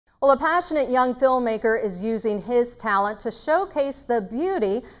Well, a passionate young filmmaker is using his talent to showcase the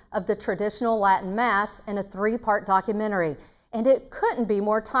beauty of the traditional Latin Mass in a three-part documentary, and it couldn't be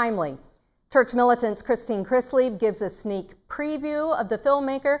more timely. Church Militant's Christine Chrisley gives a sneak preview of the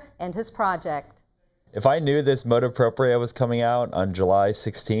filmmaker and his project. If I knew this motu proprio was coming out on July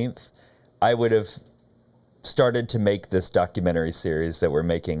 16th, I would have started to make this documentary series that we're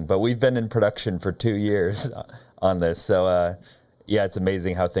making, but we've been in production for 2 years on this, so yeah, it's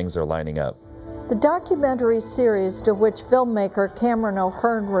amazing how things are lining up. The documentary series to which filmmaker Cameron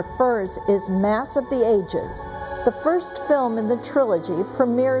O'Hearn refers is Mass of the Ages. The first film in the trilogy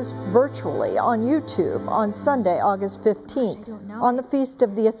premieres virtually on YouTube on Sunday, August 15th, on the Feast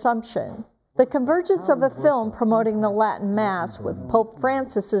of the Assumption. The convergence of a film promoting the Latin Mass with Pope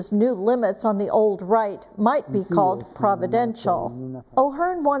Francis's new limits on the old rite might be called providential.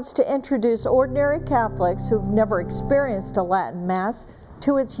 O'Hearn wants to introduce ordinary Catholics who've never experienced a Latin Mass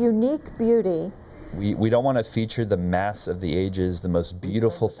to its unique beauty. We don't want to feature the Mass of the Ages, the most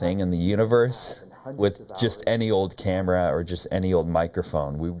beautiful thing in the universe, with just any old camera or just any old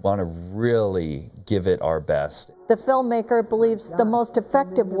microphone. We want to really give it our best. The filmmaker believes the most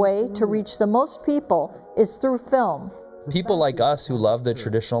effective way to reach the most people is through film. People like us who love the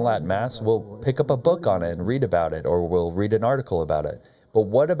traditional Latin Mass will pick up a book on it and read about it, or we'll read an article about it. But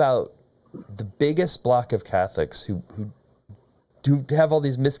what about the biggest block of Catholics who do have all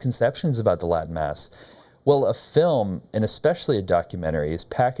these misconceptions about the Latin Mass? Well, a film, and especially a documentary, is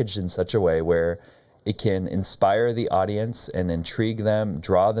packaged in such a way where it can inspire the audience and intrigue them,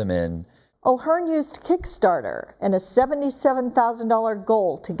 draw them in. O'Hearn used Kickstarter and a $77,000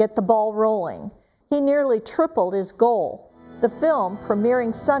 goal to get the ball rolling. He nearly tripled his goal. The film,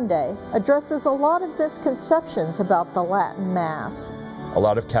 premiering Sunday, addresses a lot of misconceptions about the Latin Mass. A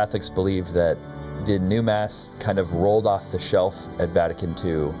lot of Catholics believe that the new Mass kind of rolled off the shelf at Vatican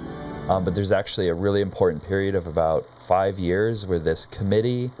II. But there's actually a really important period of about 5 years where this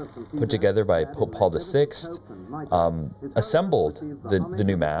committee put together by Pope Paul VI assembled the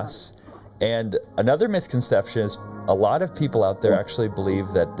new Mass. And another misconception is a lot of people out there actually believe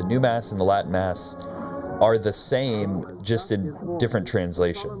that the new Mass and the Latin Mass are the same, just in different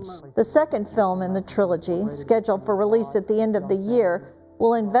translations. The second film in the trilogy, scheduled for release at the end of the year,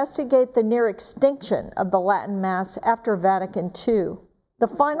 will investigate the near extinction of the Latin Mass after Vatican II. The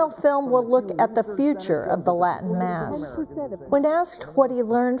final film will look at the future of the Latin Mass. When asked what he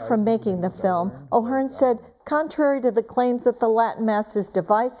learned from making the film, O'Hearn said, contrary to the claims that the Latin Mass is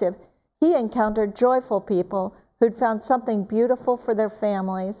divisive, he encountered joyful people who'd found something beautiful for their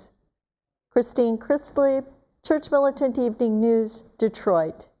families. Christine Chrisley, Church Militant Evening News,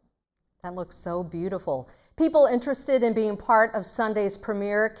 Detroit. That looks so beautiful. People interested in being part of Sunday's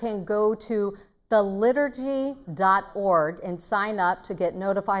premiere can go to theliturgy.org and sign up to get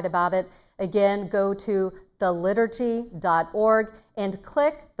notified about it. Again, go to theliturgy.org and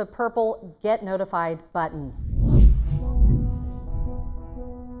click the purple Get Notified button.